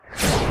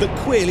The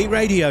Queerly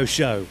Radio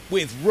Show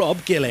with Rob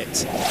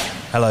Gillett.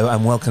 Hello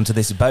and welcome to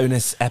this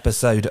bonus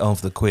episode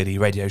of the Queerly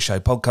Radio Show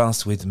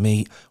podcast with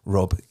me,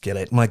 Rob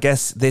Gillett. My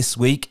guest this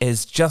week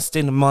is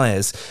Justin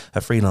Myers,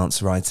 a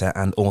freelance writer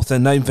and author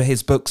known for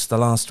his books The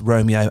Last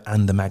Romeo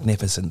and The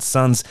Magnificent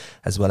Sons,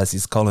 as well as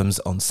his columns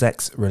on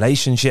sex,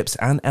 relationships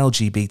and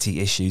LGBT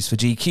issues for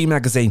GQ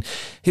magazine.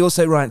 He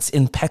also writes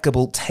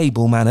Impeccable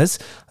Table Manners,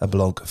 a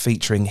blog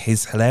featuring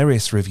his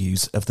hilarious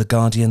reviews of The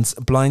Guardian's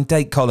Blind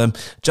Date column.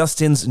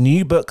 Justin's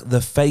new book, The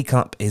Fake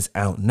Up, is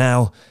out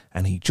now,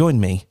 and he joined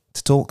me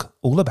to talk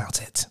all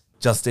about it.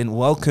 Justin,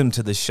 welcome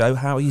to the show.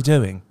 How are you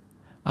doing?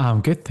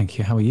 I'm good, thank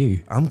you. How are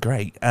you? I'm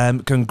great.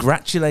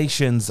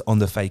 Congratulations on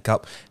The Fake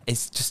Up.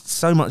 It's just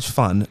so much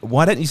fun.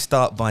 Why don't you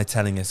start by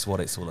telling us what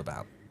it's all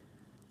about?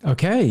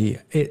 Okay,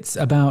 it's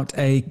about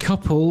a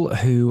couple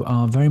who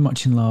are very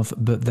much in love,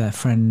 but their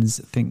friends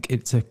think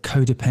it's a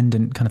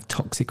codependent kind of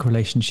toxic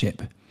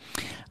relationship.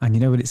 And you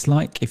know what it's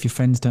like? If your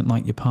friends don't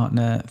like your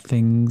partner,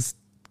 things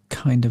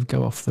kind of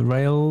go off the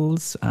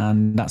rails,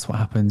 and that's what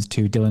happens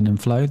to Dylan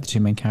and Flo, the two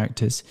main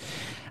characters,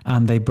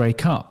 and they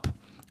break up,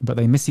 but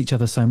they miss each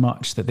other so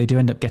much that they do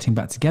end up getting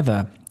back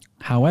together.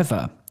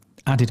 However,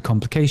 added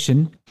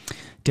complication,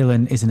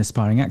 Dylan is an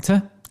aspiring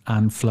actor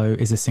and Flo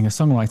is a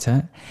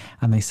singer-songwriter,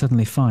 and they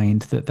suddenly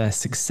find that their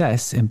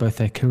success in both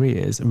their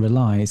careers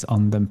relies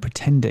on them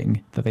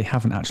pretending that they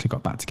haven't actually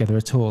got back together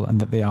at all and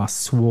that they are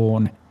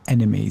sworn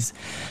enemies,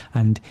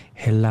 and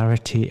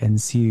hilarity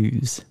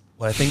ensues.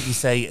 Well, I think you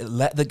say,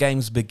 let the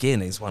games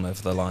begin is one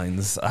of the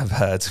lines I've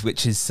heard,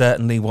 which is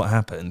certainly what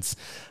happens.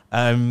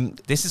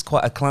 This is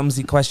quite a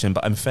clumsy question,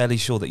 but I'm fairly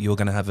sure that you're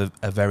going to have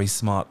a very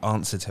smart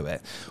answer to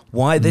it.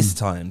 Why this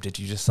time did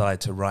you decide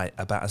to write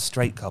about a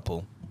straight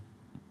couple?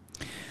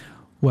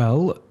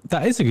 Well,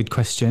 that is a good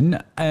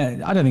question. I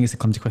don't think it's a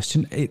clumsy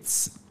question.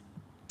 It's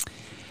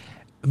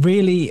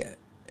really,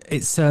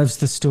 it serves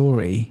the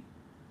story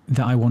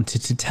that I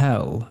wanted to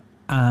tell,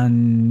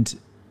 and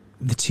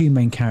the two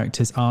main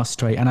characters are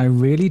straight, and I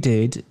really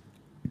did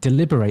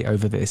deliberate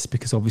over this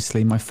because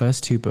obviously my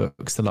first two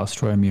books, The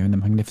Last Romeo and The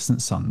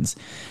Magnificent Sons,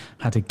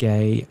 had a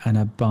gay and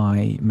a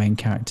bi main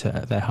character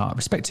at their heart,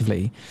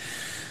 respectively.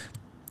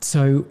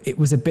 So it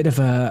was a bit of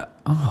a,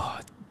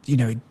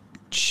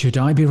 should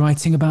I be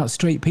writing about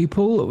straight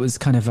people? It was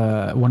kind of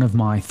one of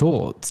my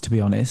thoughts, to be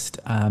honest.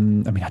 I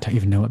don't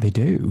even know what they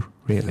do,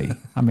 really.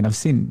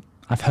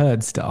 I've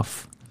heard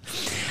stuff.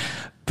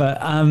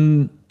 But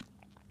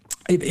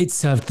it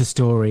served the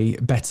story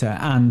better.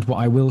 And what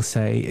I will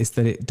say is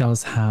that it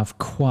does have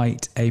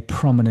quite a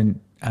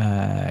prominent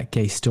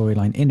gay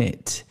storyline in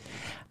it.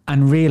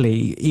 And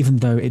really, even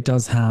though it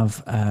does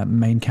have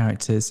main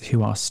characters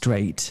who are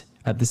straight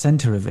at the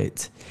centre of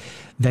it,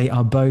 they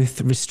are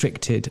both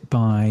restricted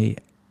by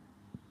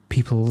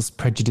people's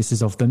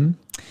prejudices of them.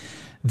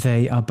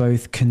 They are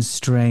both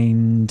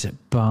constrained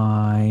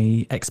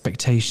by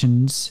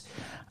expectations,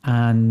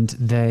 and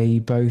they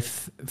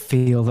both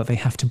feel that they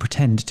have to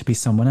pretend to be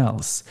someone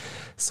else.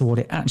 So what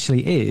it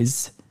actually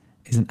is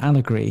an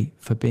allegory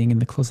for being in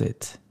the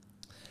closet.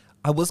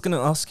 I was going to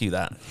ask you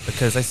that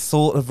because I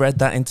sort of read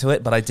that into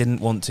it, but I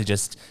didn't want to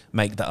just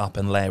make that up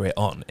and layer it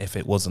on if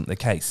it wasn't the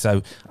case.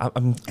 So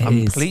I'm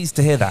pleased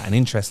to hear that and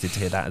interested to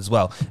hear that as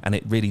well. And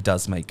it really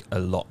does make a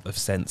lot of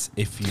sense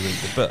if you read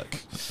the book.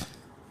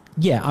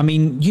 Yeah,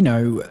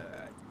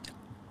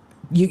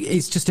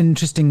 it's just an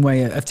interesting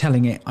way of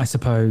telling it, I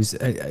suppose,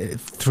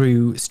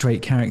 through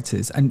straight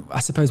characters. And I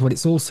suppose what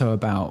it's also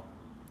about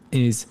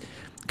is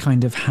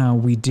kind of how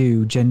we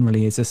do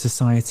generally as a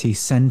society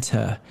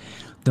centre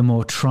the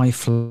more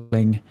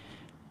trifling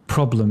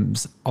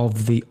problems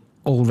of the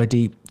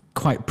already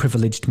quite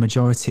privileged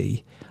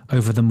majority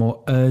over the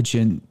more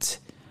urgent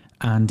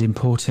and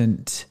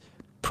important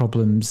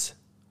problems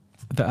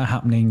that are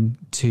happening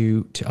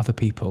to other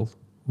people,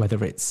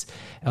 whether it's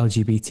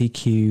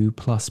LGBTQ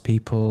plus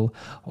people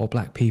or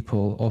black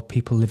people or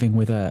people living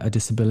with a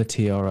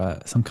disability or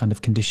some kind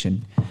of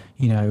condition.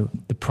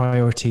 The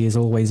priority is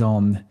always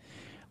on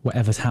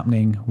whatever's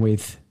happening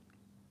with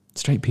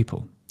straight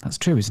people. That's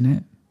true, isn't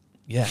it?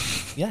 Yeah.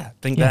 I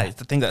think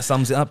that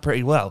sums it up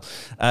pretty well.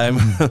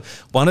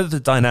 One of the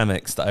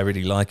dynamics that I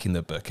really like in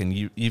the book, and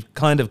you've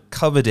kind of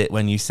covered it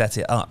when you set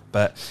it up,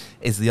 but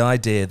is the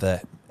idea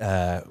that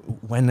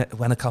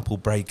when a couple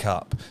break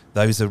up,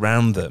 those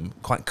around them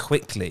quite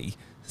quickly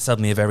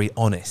suddenly are very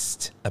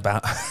honest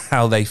about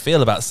how they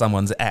feel about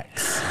someone's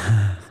ex.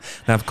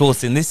 Now, of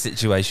course, in this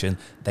situation,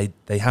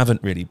 they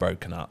haven't really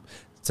broken up.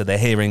 So they're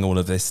hearing all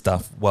of this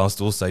stuff whilst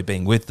also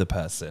being with the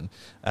person.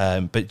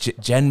 But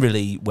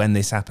generally, when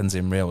this happens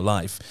in real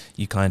life,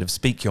 you kind of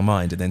speak your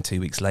mind and then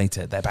 2 weeks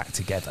later, they're back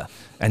together.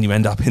 And you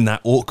end up in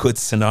that awkward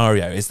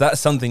scenario. Is that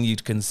something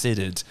you'd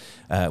considered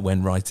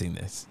when writing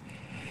this?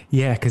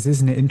 Yeah, because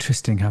isn't it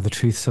interesting how the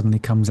truth suddenly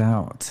comes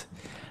out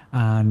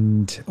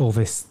and all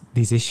these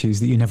issues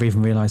that you never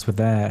even realised were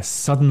there.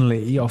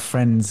 Suddenly your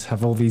friends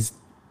have all these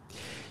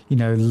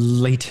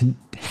latent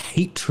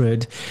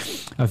hatred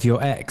of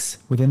your ex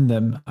within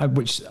them,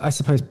 which I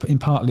suppose in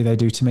partly they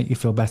do to make you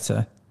feel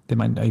better. they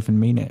might not even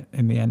mean it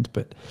in the end.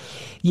 But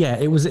yeah,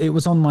 it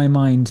was on my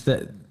mind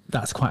that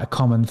that's quite a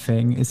common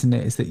thing, isn't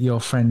it? Is that your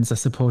friends are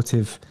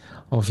supportive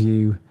of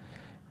you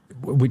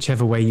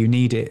whichever way you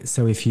need it.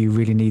 So if you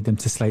really need them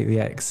to slate the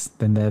ex,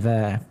 then they're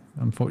there.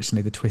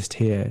 Unfortunately, the twist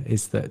here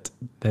is that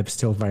they're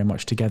still very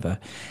much together,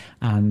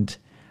 and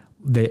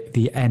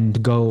the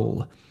end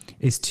goal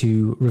is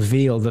to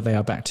reveal that they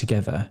are back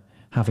together,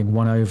 having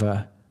won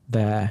over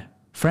their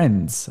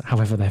friends.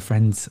 However, their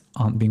friends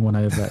aren't being won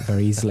over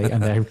very easily,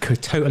 and they're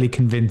totally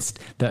convinced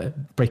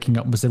that breaking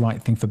up was the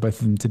right thing for both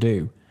of them to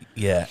do.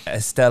 Yeah,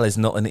 Estelle is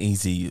not an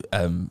easy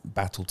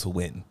battle to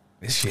win,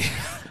 is she?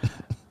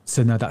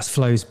 So no, that's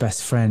Flo's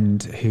best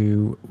friend,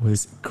 who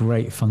was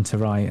great fun to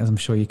write, as I'm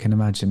sure you can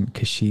imagine,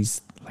 because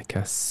she's like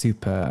a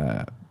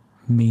super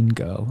mean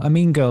girl. A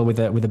mean girl with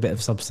a bit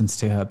of substance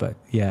to her, but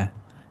yeah,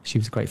 she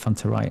was great fun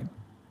to write.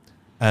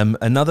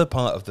 Another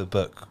part of the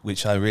book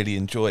which I really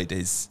enjoyed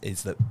is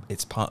that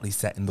it's partly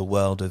set in the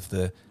world of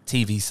the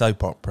TV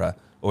soap opera,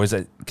 or is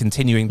it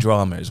continuing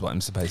drama is what I'm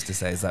supposed to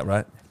say, is that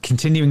right?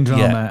 Continuing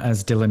drama,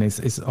 as Dylan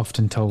is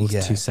often told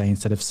to say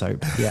instead of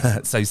soap.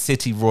 Yeah. So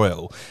City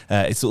Royal,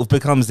 it sort of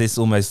becomes this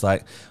almost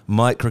like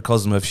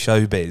microcosm of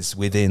showbiz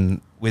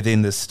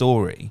within the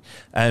story.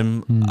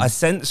 I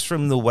sense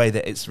from the way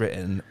that it's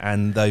written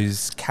and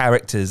those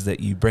characters that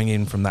you bring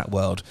in from that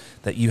world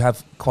that you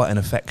have quite an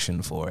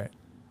affection for it.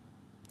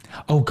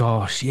 Oh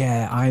gosh,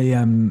 yeah.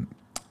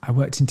 I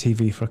worked in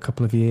TV for a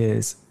couple of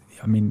years.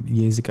 I mean,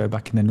 years ago,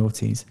 back in the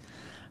noughties,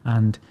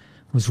 and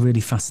was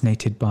really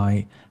fascinated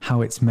by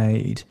how it's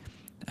made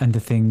and the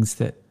things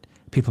that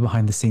people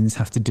behind the scenes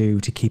have to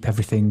do to keep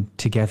everything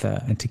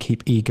together and to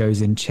keep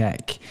egos in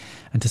check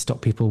and to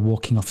stop people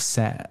walking off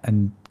set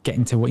and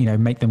getting to,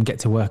 make them get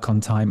to work on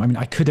time. I mean,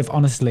 I could have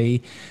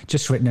honestly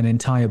just written an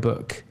entire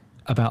book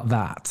about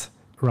that,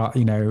 right?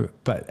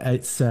 But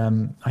it's,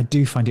 I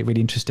do find it really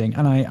interesting.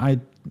 And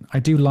I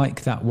do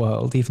like that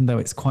world, even though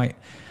it's quite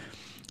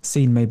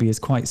seen maybe as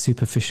quite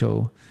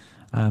superficial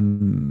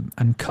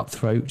and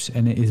cutthroat,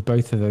 and it is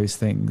both of those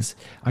things.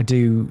 I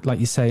do, like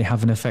you say,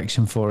 have an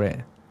affection for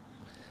it.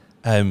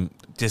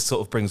 Just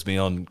sort of brings me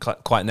on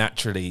quite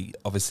naturally.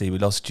 Obviously, we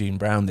lost June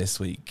Brown this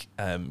week,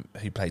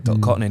 who played Dot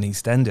Cotton in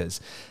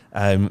EastEnders.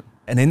 And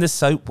in the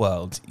soap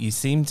world, you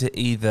seem to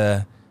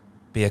either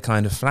be a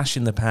kind of flash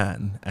in the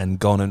pan and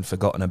gone and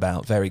forgotten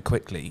about very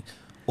quickly,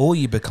 or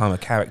you become a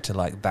character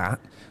like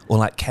that, or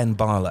like Ken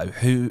Barlow,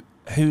 who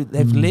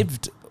they've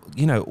lived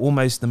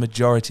almost the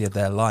majority of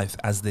their life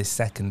as this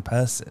second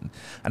person.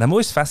 And I'm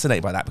always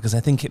fascinated by that, because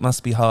I think it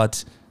must be hard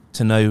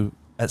to know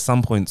at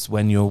some points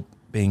when you're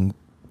being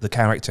the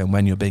character and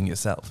when you're being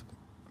yourself.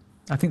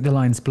 I think the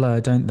lines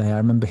blur, don't they? I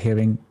remember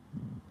hearing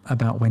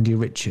about Wendy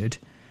Richard,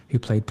 who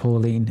played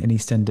Pauline in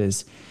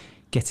EastEnders,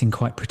 getting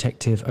quite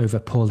protective over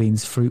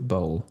Pauline's fruit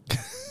bowl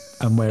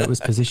and where it was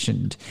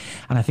positioned.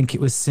 And I think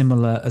it was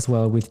similar as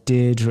well with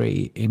Deirdre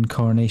in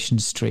Coronation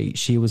Street.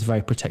 She was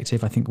very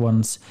protective. I think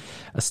once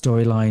a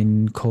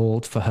storyline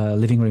called for her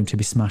living room to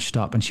be smashed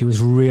up, and she was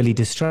really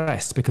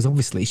distressed because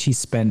obviously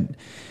she's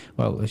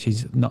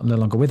no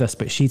longer with us,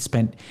 but she'd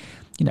spent,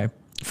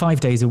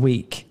 5 days a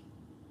week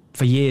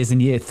for years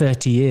and years,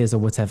 30 years or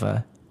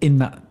whatever, in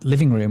that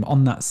living room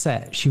on that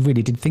set. She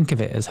really did think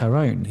of it as her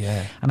own.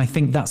 Yeah. And I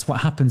think that's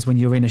what happens when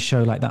you're in a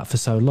show like that for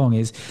so long,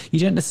 is you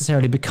don't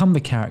necessarily become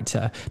the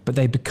character, but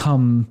they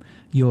become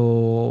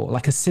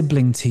like a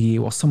sibling to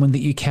you, or someone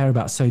that you care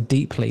about so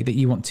deeply that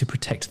you want to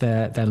protect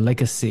their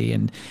legacy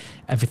and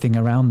everything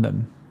around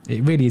them.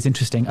 It really is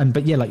interesting.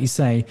 But yeah, like you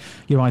say,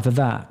 you're either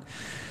that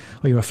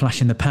or you're a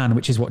flash in the pan,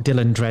 which is what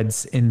Dylan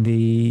dreads in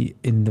the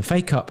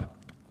Fake Up,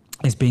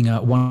 is being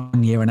a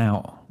 1 year and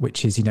out,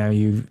 which is,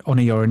 you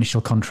honour your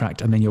initial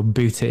contract and then you're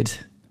booted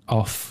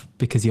off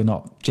because you're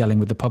not gelling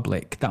with the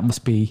public. That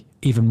must be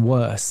even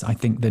worse, I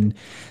think, than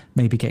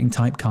maybe getting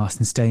typecast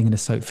and staying in a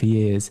soap for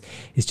years,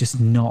 is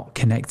just not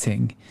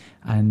connecting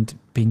and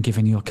being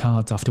given your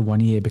cards after 1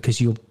 year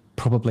because you'll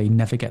probably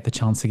never get the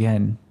chance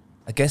again.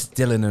 I guess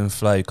Dylan and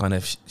Flo kind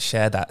of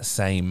share that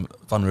same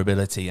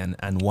vulnerability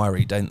and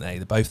worry, don't they?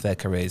 Both their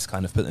careers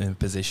kind of put them in a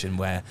position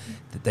where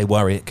they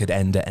worry it could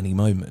end at any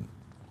moment.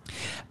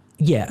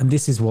 Yeah, and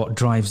this is what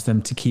drives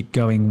them to keep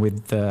going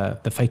with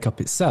the Fake Up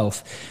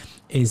itself,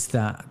 is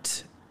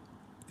that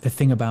the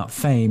thing about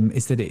fame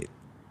is that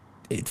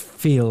it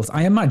feels,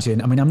 I imagine,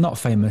 I mean, I'm not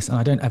famous and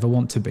I don't ever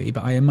want to be,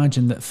 but I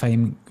imagine that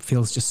fame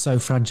feels just so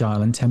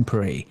fragile and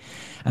temporary,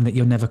 and that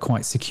you're never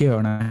quite secure.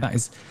 And that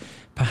is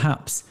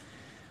perhaps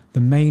the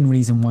main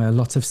reason why a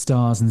lot of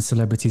stars and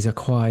celebrities are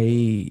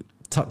quite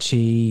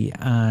touchy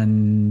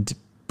and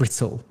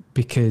brittle,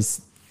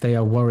 because they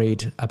are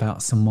worried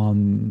about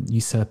someone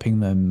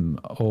usurping them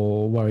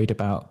or worried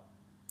about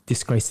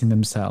disgracing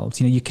themselves.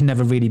 You can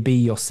never really be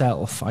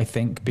yourself, I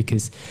think,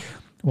 because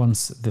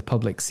once the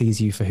public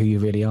sees you for who you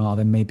really are,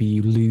 then maybe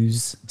you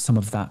lose some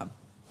of that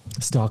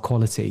star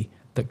quality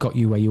that got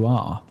you where you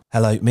are.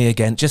 Hello, me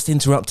again. Just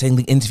interrupting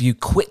the interview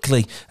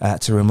quickly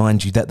to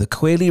remind you that the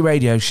Queerly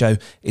Radio Show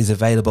is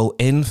available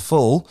in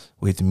full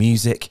with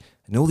music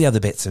and all the other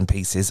bits and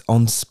pieces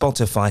on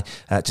Spotify.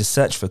 Just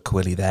search for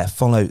Quilly there.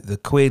 Follow the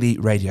Quilly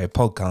Radio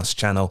podcast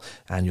channel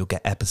and you'll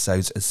get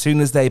episodes as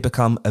soon as they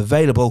become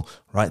available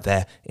right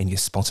there in your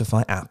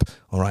Spotify app.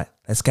 All right,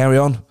 let's carry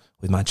on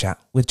with my chat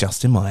with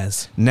Justin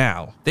Myers.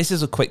 Now, this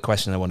is a quick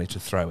question I wanted to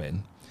throw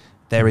in.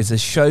 There is a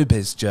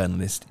showbiz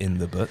journalist in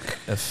the book,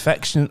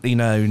 affectionately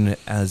known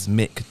as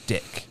Mick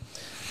Dick.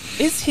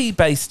 Is he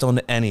based on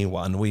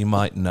anyone we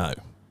might know?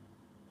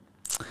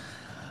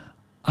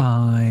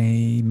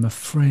 I'm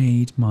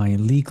afraid my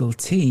legal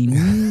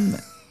team,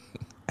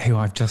 who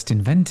I've just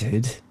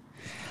invented,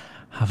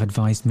 have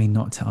advised me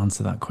not to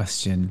answer that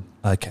question.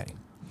 Okay.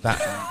 That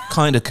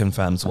kind of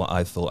confirms what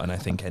I thought, and I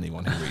think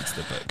anyone who reads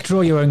the book draw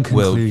your own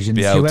conclusions.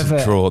 Will be able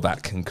to draw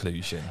that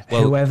conclusion.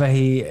 Well, whoever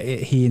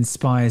he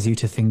inspires you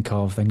to think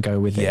of, then go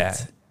with it. Yeah.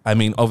 I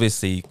mean,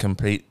 obviously,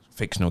 complete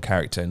fictional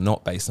character,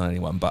 not based on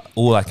anyone, but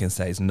all I can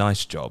say is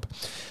nice job.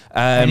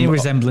 Any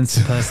resemblance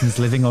to persons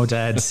living or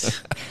dead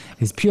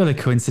is purely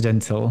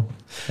coincidental.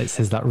 It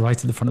says that right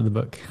at the front of the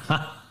book.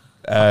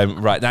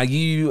 Right, now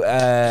you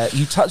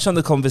touch on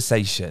the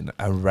conversation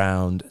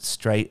around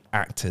straight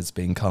actors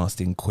being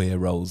cast in queer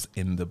roles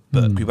in the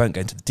book. We won't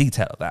go into the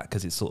detail of that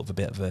because it's sort of a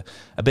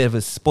bit of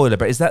a spoiler,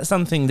 but is that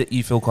something that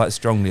you feel quite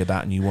strongly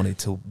about and you wanted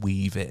to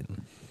weave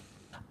in?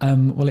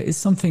 Well, it is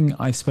something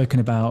I've spoken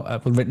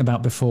about, written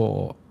about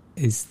before,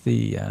 is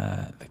the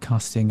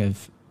casting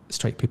of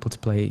straight people to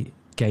play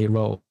gay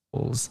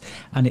roles.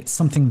 And it's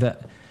something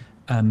that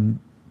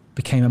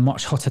became a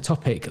much hotter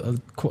topic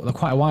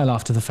quite a while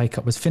after The Fake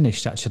Up was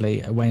finished,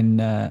 actually, when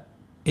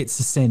It's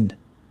a Sin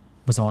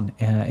was on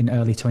in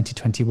early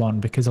 2021,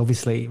 because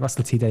obviously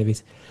Russell T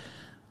Davies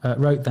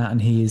wrote that,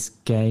 and he is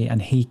gay,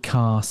 and he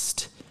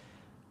cast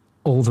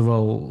all the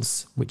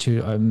roles, which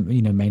are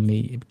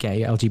mainly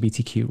gay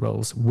LGBTQ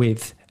roles,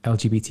 with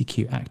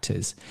LGBTQ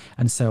actors.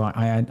 And so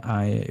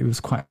it was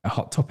quite a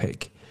hot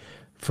topic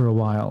for a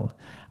while.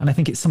 And I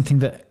think it's something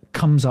that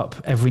comes up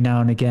every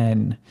now and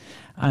again.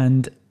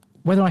 And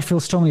whether I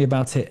feel strongly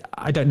about it,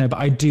 I don't know, but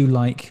I do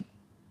like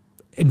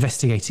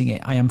investigating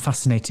it. I am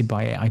fascinated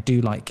by it. I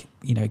do like,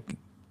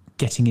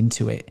 getting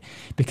into it,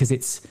 because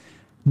it's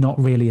not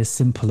really as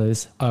simple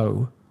as,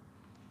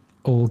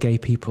 all gay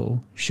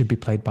people should be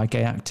played by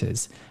gay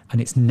actors. And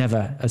it's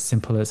never as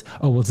simple as,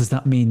 does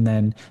that mean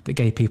then that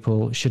gay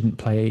people shouldn't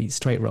play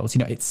straight roles?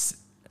 It's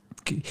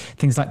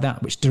things like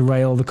that which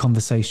derail the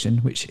conversation,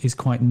 which is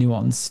quite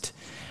nuanced,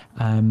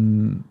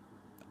 and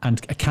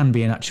can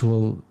be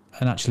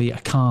actually a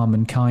calm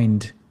and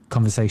kind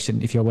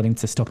conversation if you're willing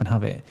to stop and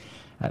have it.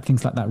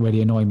 Things like that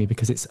really annoy me,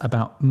 because it's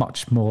about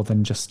much more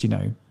than just,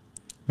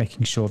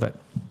 making sure that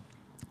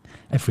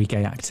every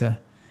gay actor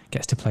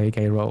gets to play a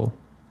gay role.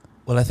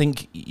 Well, I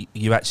think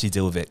you actually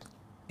deal with it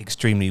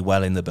extremely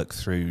well in the book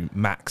through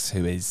Max,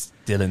 who is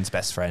Dylan's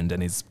best friend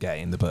and is gay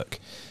in the book.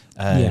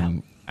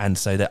 And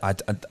so that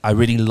I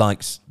really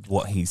liked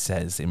what he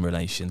says in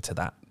relation to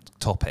that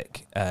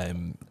topic.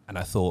 And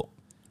I thought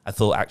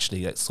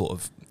actually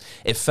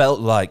it felt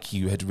like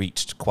you had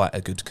reached quite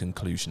a good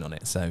conclusion on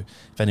it. So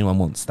if anyone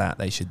wants that,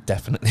 they should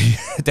definitely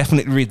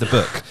read the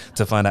book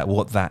to find out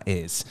what that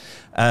is.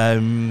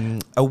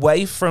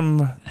 Away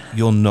from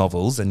your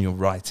novels and your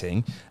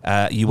writing,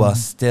 you are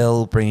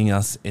still bringing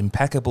us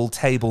Impeccable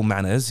Table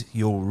Manners,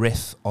 your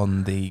riff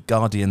on the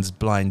Guardian's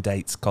Blind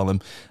Dates column.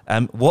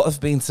 What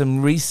have been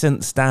some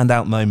recent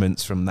standout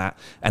moments from that,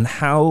 and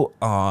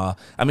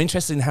I'm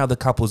interested in how the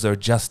couples are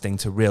adjusting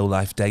to real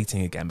life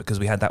dating again, because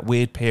we had that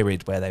weird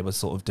period where they were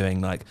sort of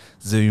doing like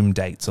Zoom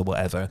dates or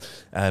whatever.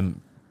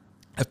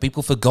 Have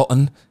people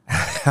forgotten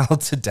how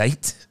to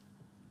date?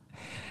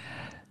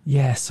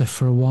 Yeah, so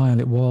for a while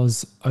it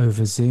was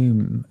over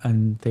Zoom,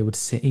 and they would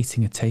sit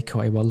eating a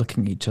takeaway while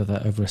looking at each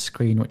other over a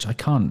screen, which I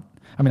can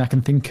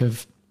think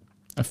of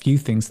a few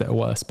things that are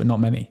worse, but not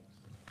many.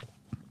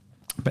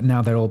 But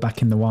now they're all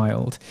back in the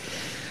wild.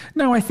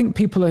 No, I think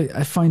people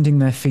are finding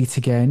their feet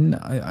again.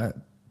 I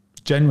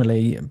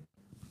generally,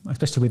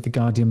 especially with the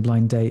Guardian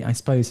blind date, I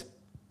suppose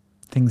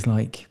things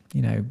like,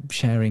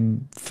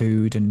 sharing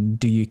food and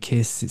do you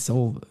kiss, it's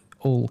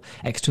all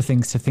extra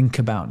things to think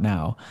about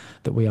now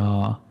that we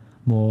are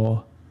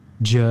more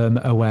germ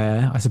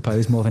aware, I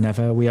suppose, more than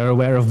ever. We are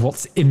aware of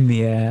what's in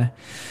the air.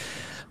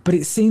 But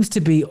it seems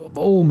to be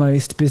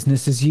almost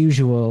business as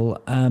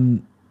usual.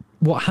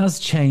 What has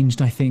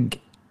changed, I think,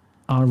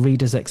 are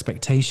readers'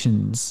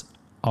 expectations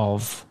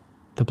of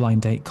the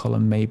blind date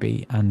column,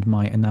 maybe, and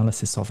my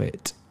analysis of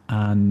it.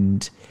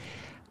 And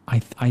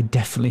I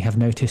definitely have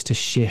noticed a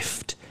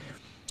shift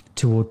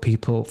toward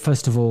people,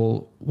 first of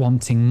all,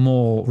 wanting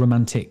more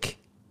romantic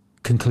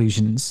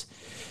conclusions.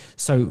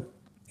 So,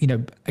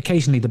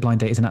 occasionally the blind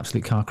date is an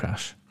absolute car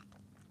crash,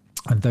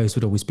 and those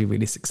would always be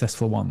really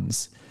successful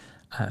ones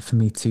for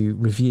me to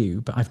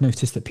review. But I've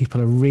noticed that people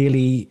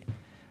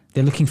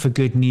they're looking for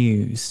good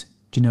news.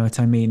 Do you know what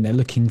I mean? They're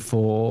looking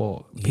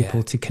for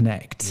people to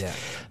connect. Yeah.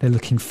 They're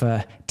looking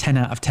for 10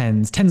 out of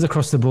 10s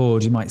across the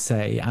board, you might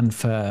say. And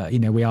for,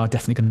 we are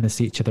definitely going to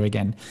see each other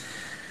again.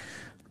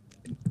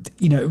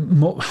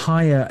 more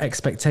higher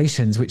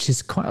expectations, which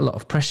is quite a lot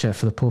of pressure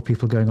for the poor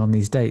people going on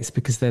these dates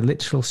because they're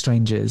literal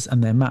strangers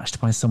and they're matched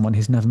by someone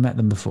who's never met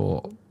them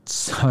before.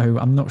 So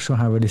I'm not sure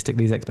how realistic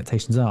these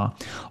expectations are.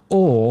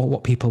 Or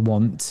what people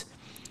want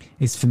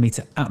is for me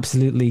to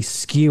absolutely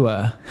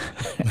skewer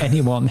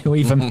anyone who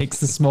even makes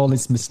the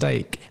smallest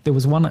mistake. There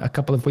was one a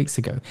couple of weeks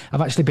ago.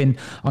 I've actually been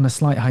on a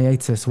slight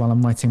hiatus while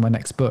I'm writing my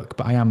next book,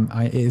 but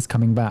it is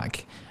coming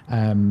back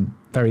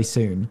very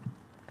soon.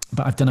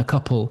 But I've done a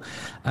couple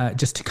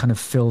just to kind of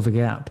fill the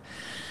gap.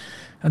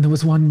 And there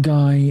was one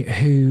guy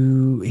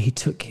who he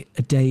took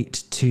a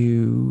date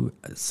to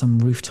some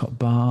rooftop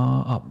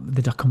bar up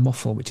the Duck and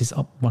Waffle, which is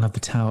up one of the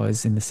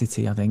towers in the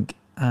city, I think.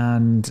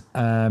 And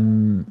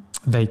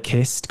they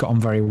kissed, got on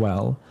very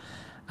well.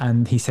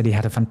 And he said he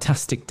had a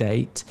fantastic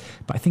date.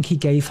 But I think he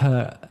gave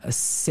her a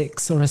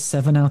 6 or a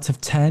 7 out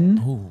of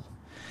 10. Ooh.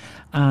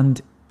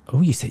 And,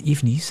 you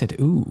said,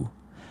 ooh.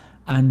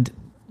 And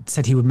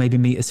said he would maybe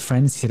meet as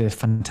friends. He had a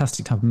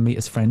fantastic time to meet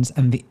as friends.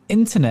 And the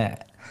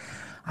internet,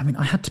 I mean,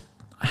 I had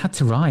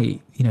to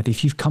write,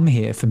 if you've come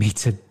here for me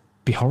to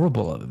be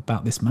horrible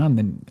about this man,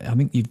 then I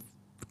think you've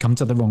come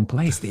to the wrong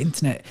place. The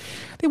internet,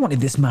 they wanted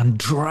this man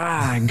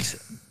dragged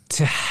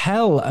to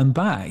hell and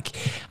back.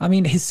 I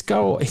mean, his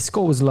score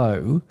was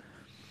low,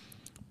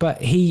 but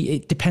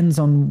it depends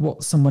on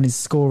what someone is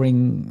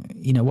scoring,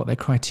 what their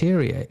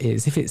criteria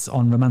is. If it's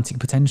on romantic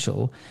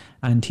potential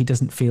and he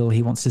doesn't feel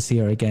he wants to see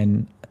her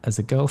again as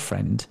a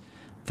girlfriend,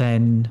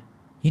 then,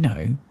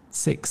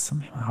 6,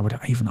 I would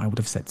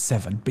have said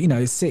 7,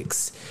 but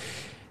 6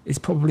 is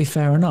probably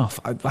fair enough.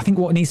 I think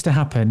what needs to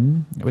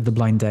happen with the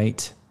blind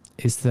date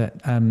is that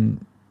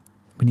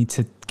we need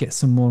to get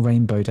some more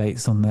rainbow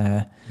dates on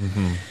there.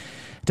 Mm-hmm.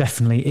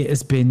 Definitely. It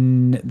has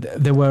been,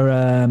 there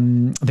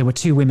were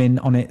 2 women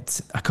on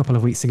it a couple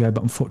of weeks ago,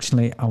 but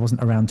unfortunately I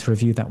wasn't around to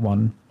review that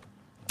one.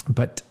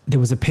 But there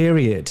was a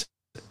period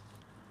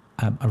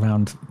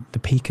around the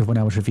peak of when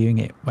I was reviewing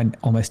it, when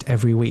almost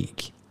every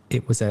week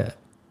it was an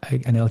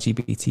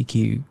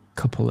LGBTQ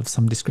couple of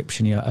some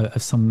description,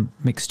 of some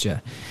mixture.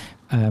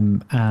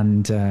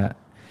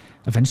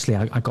 Eventually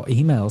I got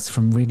emails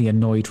from really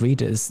annoyed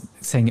readers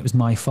saying it was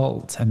my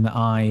fault and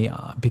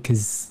that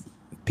because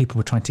people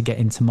were trying to get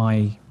into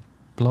my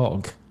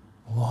blog.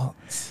 What?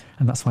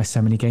 And that's why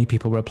so many gay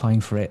people were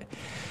applying for it.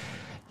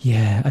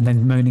 Yeah, and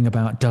then moaning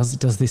about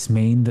does this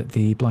mean that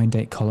the blind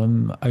date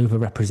column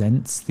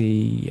overrepresents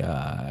the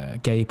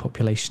gay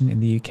population in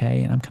the UK?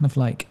 And I'm kind of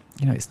like,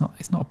 it's not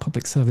a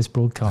public service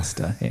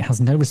broadcaster. It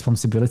has no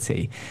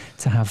responsibility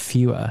to have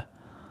fewer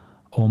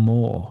or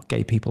more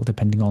gay people,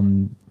 depending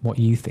on what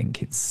you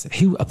think. It's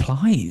who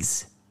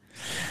applies.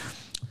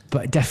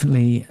 But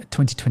definitely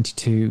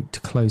 2022, to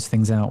close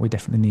things out, we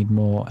definitely need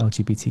more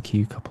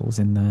LGBTQ couples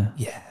in there.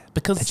 Yeah.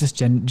 Because they're just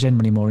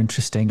generally more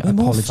interesting.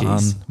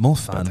 Apologies. More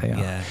fun.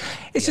 Yeah.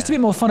 It's just a bit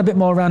more fun, a bit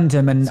more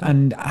random,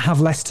 and have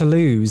less to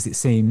lose, it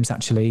seems,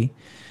 actually.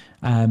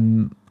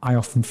 I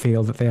often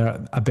feel that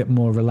they're a bit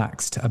more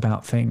relaxed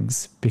about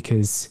things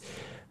because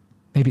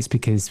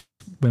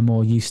we're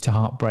more used to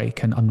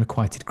heartbreak and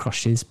unrequited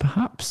crushes,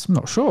 perhaps. I'm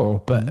not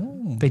sure, but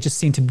they just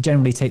seem to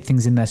generally take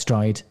things in their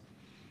stride.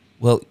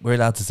 Well, we're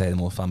allowed to say they're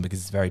more fun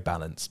because it's very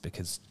balanced,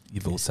 because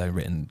you've also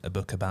written a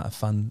book about a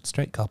fun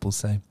straight couple,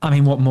 so... I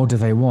mean, what more do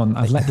they want?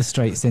 I've let the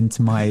straights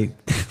into my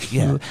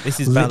this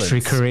is literary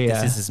balance. career.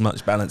 This is as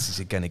much balance as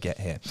you're going to get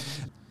here.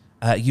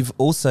 You've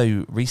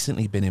also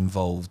recently been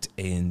involved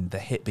in the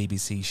hit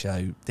BBC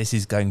show This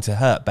Is Going to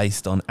Hurt,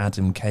 based on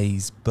Adam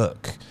Kay's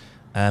book.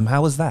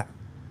 How was that?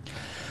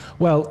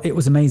 Well, it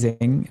was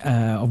amazing,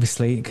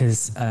 obviously,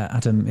 because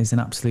Adam is an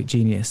absolute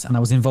genius. And I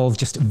was involved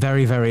just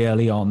very, very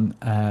early on,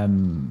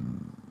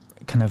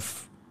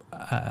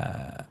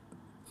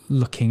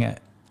 looking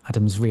at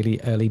Adam's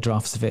really early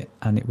drafts of it.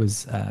 And it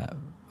was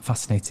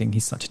fascinating.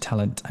 He's such a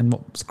talent. And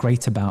what's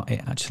great about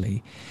it,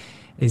 actually,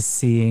 is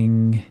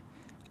seeing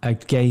a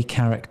gay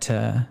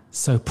character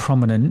so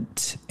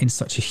prominent in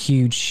such a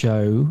huge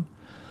show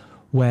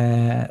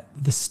where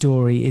the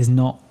story is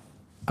not...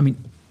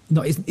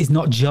 it's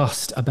not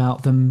just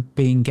about them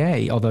being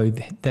gay, although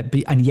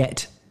and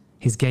yet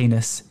his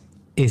gayness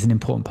is an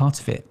important part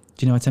of it.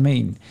 Do you know what I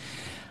mean?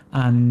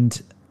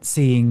 And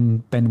seeing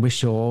Ben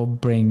Whishaw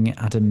bring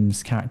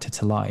Adam's character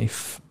to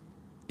life,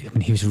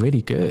 he was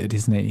really good,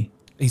 isn't he?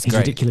 He's great.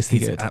 Ridiculously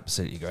good.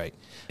 Absolutely great.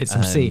 It's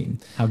obscene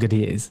how good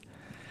he is.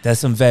 There's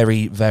some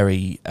very,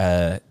 very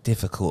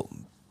difficult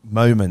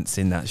moments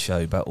in that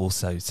show, but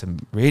also some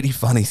really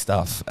funny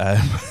stuff.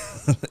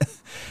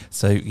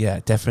 So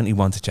yeah, definitely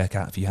one to check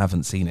out if you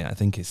haven't seen it. I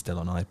think it's still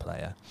on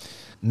iPlayer.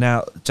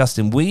 Now,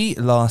 Justin, we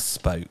last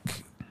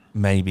spoke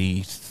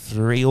maybe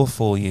 3 or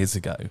 4 years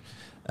ago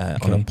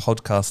on a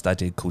podcast I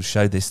did called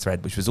Show This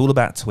Thread, which was all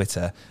about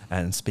Twitter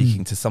and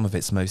speaking to some of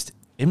its most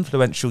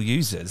influential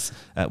users,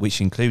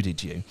 which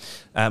included you.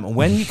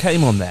 When you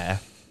came on there,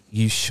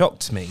 you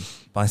shocked me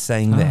by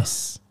saying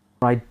this.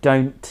 I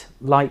don't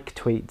like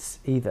tweets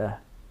either.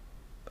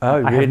 Oh,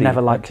 really? I have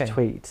never liked a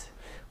tweet.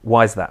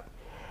 Why is that?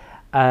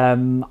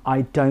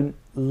 I don't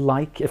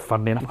like it,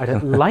 funnily enough. I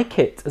don't like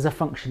it as a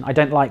function. I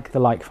don't like the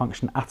like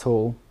function at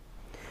all.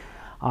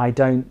 I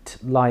don't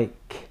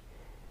like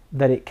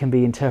that it can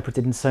be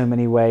interpreted in so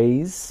many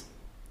ways.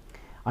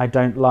 I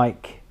don't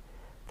like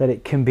that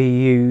it can be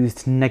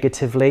used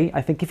negatively.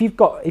 I think if you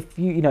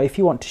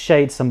want to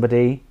shade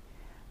somebody,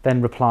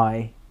 then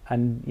reply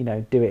and,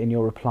 do it in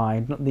your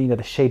reply. Not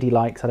the shady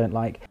likes I don't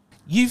like.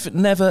 You've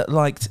never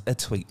liked a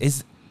tweet.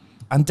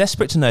 I'm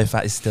desperate to know if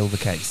that is still the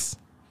case.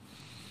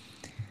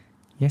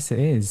 Yes, it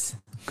is.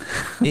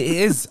 It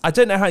is. I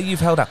don't know how you've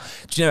held out.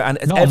 Do you know? And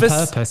not on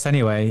purpose,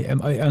 anyway.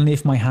 Only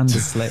if my hands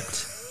are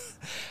slipped.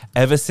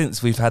 Ever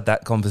since we've had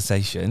that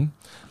conversation,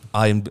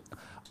 I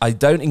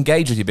don't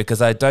engage with you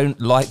because I don't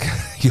like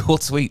your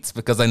tweets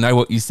because I know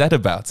what you said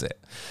about it.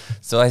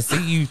 So I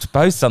see you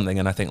post something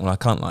and I think, well, I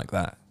can't like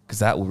that because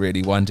that will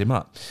really wind him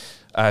up.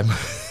 I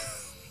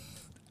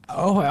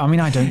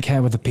don't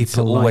care whether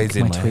people like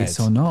my tweets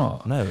or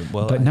not. No,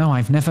 no,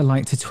 I've never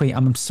liked a tweet.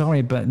 I'm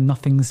sorry, but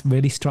nothing's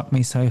really struck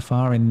me so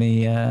far in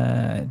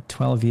the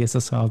 12 years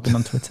or so I've been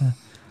on Twitter.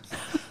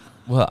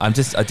 Well, I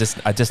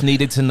just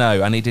needed to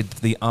know. I needed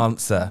the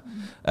answer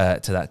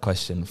to that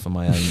question for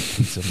my own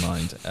peace of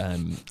mind.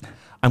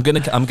 I'm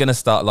gonna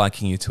start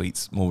liking your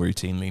tweets more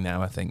routinely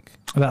now, I think.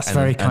 That's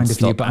very kind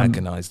of you, but I'm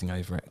agonising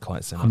over it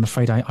quite so much. I'm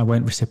afraid I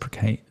won't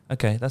reciprocate.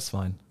 Okay, that's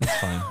fine. That's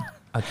fine.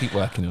 I'll keep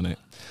working on it.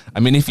 I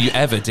mean, if you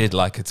ever did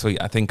like a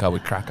tweet, I think I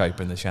would crack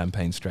open the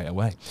champagne straight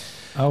away.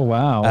 Oh,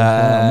 wow.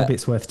 Well, maybe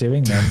it's worth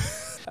doing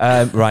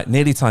then. Right,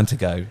 nearly time to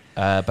go.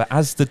 But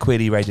as the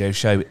Queerly Radio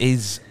Show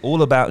is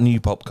all about new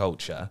pop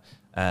culture,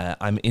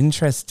 I'm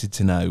interested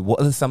to know,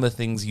 what are some of the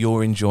things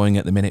you're enjoying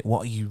at the minute?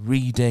 What are you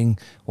reading?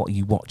 What are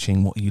you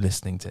watching? What are you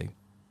listening to?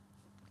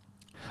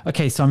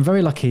 Okay, so I'm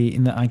very lucky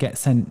in that I get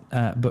sent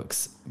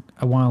books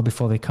a while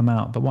before they come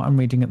out. But what I'm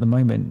reading at the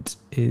moment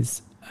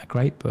is a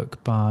great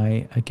book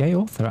by a gay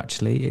author,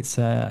 actually. It's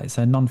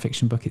a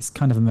non-fiction book. It's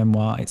kind of a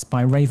memoir. It's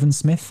by Raven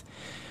Smith,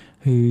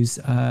 who's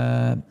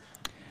what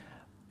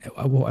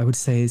I would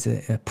say is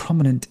a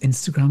prominent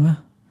Instagrammer.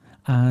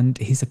 And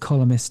he's a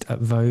columnist at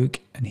Vogue,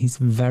 and he's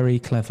very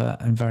clever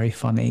and very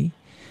funny.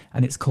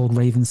 And it's called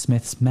Raven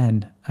Smith's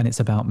Men, and it's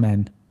about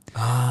men.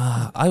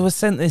 I was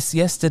sent this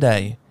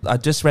yesterday. I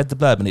just read the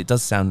blurb, and it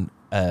does sound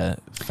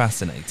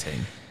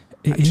fascinating.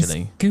 It is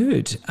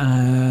good.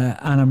 And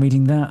I'm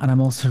reading that, and I'm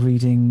also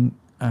reading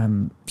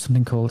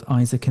something called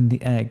Isaac and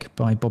the Egg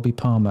by Bobby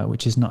Palmer,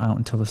 which is not out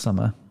until the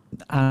summer.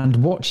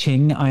 And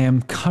watching, I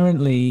am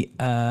currently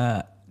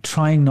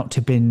trying not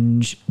to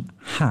binge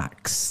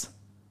Hacks.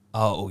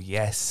 Oh,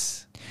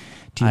 yes.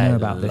 Do you know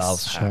about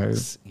this show?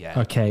 Hacks.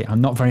 Yeah. Okay,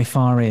 I'm not very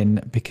far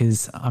in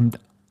because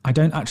I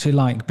don't actually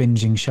like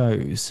binging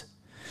shows.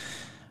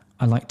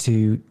 I like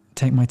to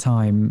take my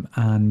time,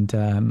 and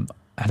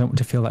I don't want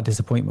to feel that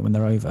disappointment when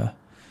they're over.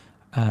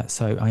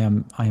 So I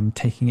am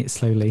taking it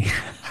slowly.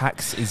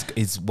 Hacks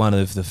is one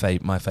of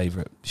my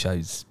favourite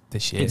shows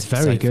this year. It's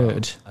very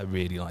good. I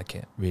really like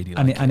it.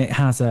 And it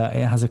has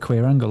a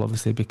queer angle,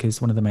 obviously, because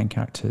one of the main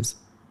characters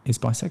is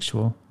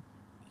bisexual.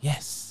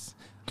 Yes.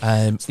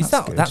 So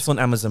that's on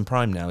Amazon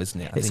Prime now, isn't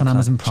it? It's on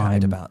Amazon Prime. I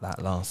chatted about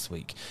that last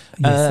week.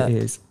 Yes, it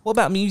is. What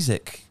about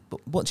music?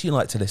 What do you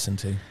like to listen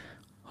to?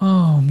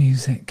 Oh,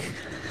 music.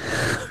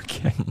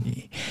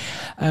 Okay.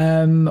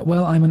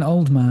 Well, I'm an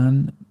old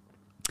man,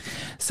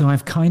 so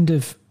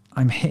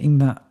I'm hitting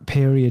that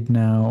period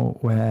now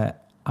where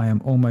I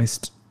am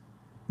almost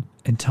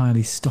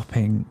entirely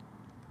stopping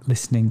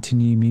listening to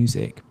new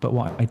music. But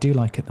what I do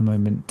like at the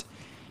moment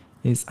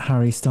is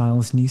Harry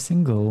Styles' new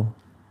single.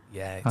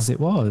 Yeah, As It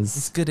Was.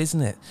 It's good,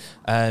 isn't it?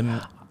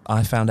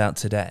 I found out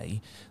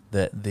today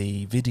that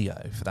the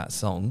video for that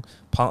song,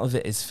 part of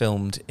it is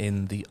filmed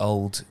in the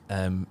old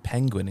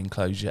penguin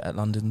enclosure at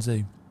London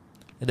Zoo.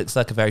 It looks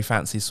like a very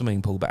fancy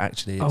swimming pool, but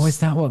actually it's... Oh, is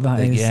that what that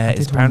is? Yeah,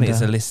 apparently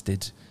it's a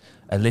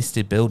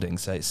listed building,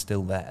 so it's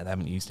still there. They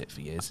haven't used it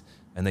for years.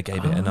 And they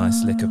gave it a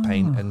nice lick of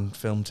paint and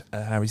filmed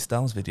a Harry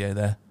Styles video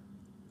there.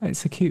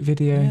 It's a cute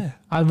video. Yeah.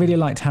 I really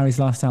liked Harry's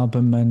last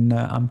album, and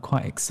I'm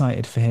quite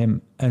excited for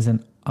him as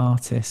an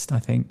artist. I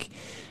think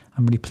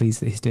I'm really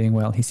pleased that he's doing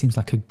well. He seems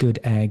like a good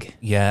egg.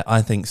 Yeah,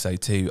 I think so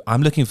too.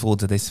 I'm looking forward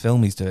to this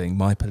film he's doing,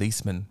 My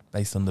Policeman,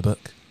 based on the book.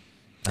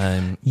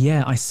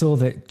 Yeah, I saw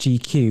that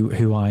GQ,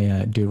 who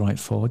I do write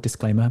for,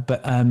 disclaimer,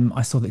 but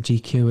I saw that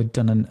GQ had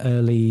done an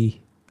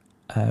early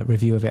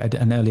review of it,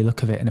 an early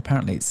look of it, and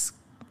apparently it's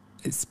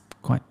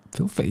quite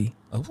filthy.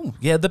 Oh,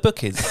 yeah, the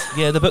book is.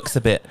 Yeah, the book's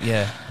a bit,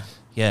 yeah.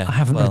 I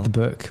haven't read the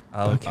book.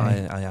 Okay.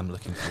 I am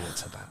looking forward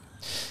to that.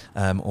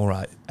 All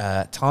right,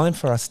 time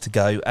for us to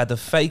go. The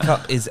Fake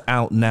Up is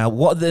out now.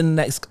 What are the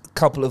next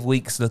couple of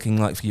weeks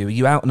looking like for you? Are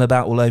you out and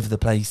about all over the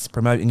place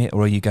promoting it,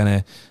 or are you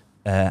going to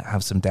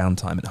have some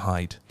downtime and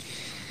hide?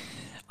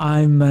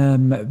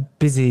 I'm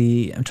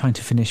busy. I'm trying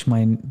to finish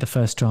the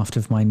first draft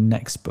of my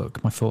next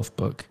book, my fourth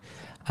book.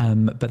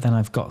 But then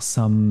I've got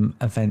some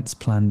events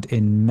planned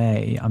in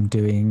May. I'm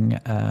doing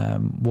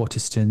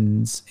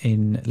Waterstones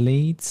in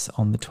Leeds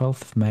on the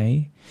 12th of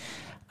May.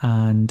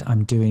 and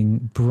I'm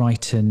doing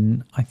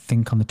Brighton, I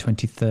think on the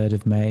 23rd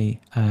of May,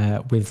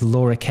 with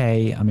Laura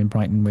Kay. I'm in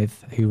Brighton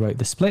with who wrote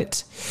The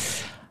Split,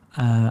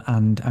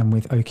 and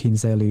with Oki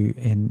Nzelu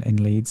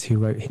in Leeds, who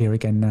wrote Here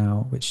Again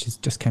Now,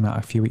 which just came out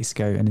a few weeks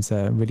ago and is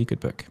a really good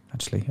book,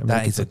 actually.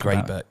 That is a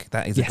great book.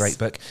 That is a great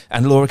book.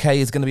 And Laura Kay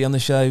is going to be on the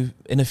show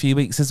in a few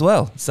weeks as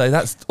well. So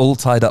that's all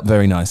tied up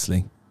very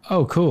nicely.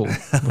 Oh, cool.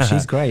 Well,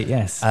 she's great,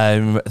 yes.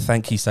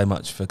 Thank you so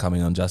much for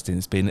coming on, Justin.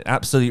 It's been an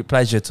absolute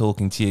pleasure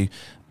talking to you.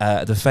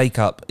 The Fake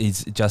Up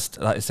is just,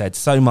 like I said,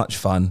 so much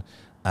fun.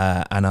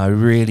 And I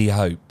really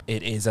hope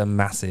it is a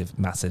massive,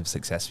 massive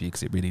success for you,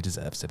 because it really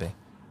deserves to be.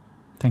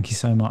 Thank you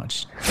so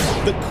much.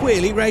 The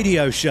Queerly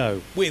Radio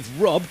Show with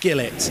Rob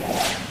Gillett.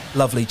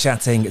 Lovely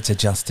chatting to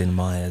Justin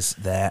Myers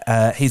there.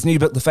 His new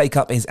book, The Fake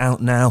Up, is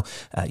out now.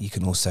 You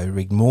can also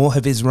read more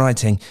of his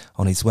writing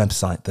on his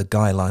website,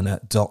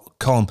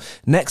 theguyliner.com.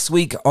 Next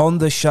week on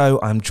the show,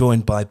 I'm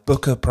joined by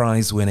Booker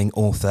Prize-winning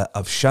author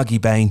of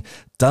Shuggie Bain,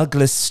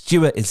 Douglas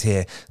Stewart, is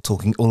here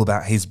talking all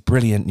about his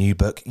brilliant new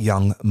book,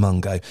 Young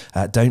Mungo.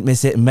 Don't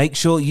miss it. Make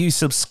sure you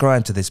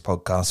subscribe to this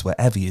podcast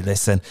wherever you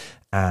listen.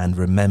 And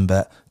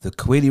remember, the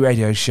Queerly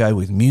Radio Show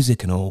with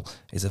music and all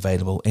is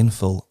available in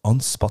full on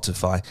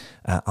Spotify.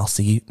 I'll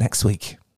see you next week.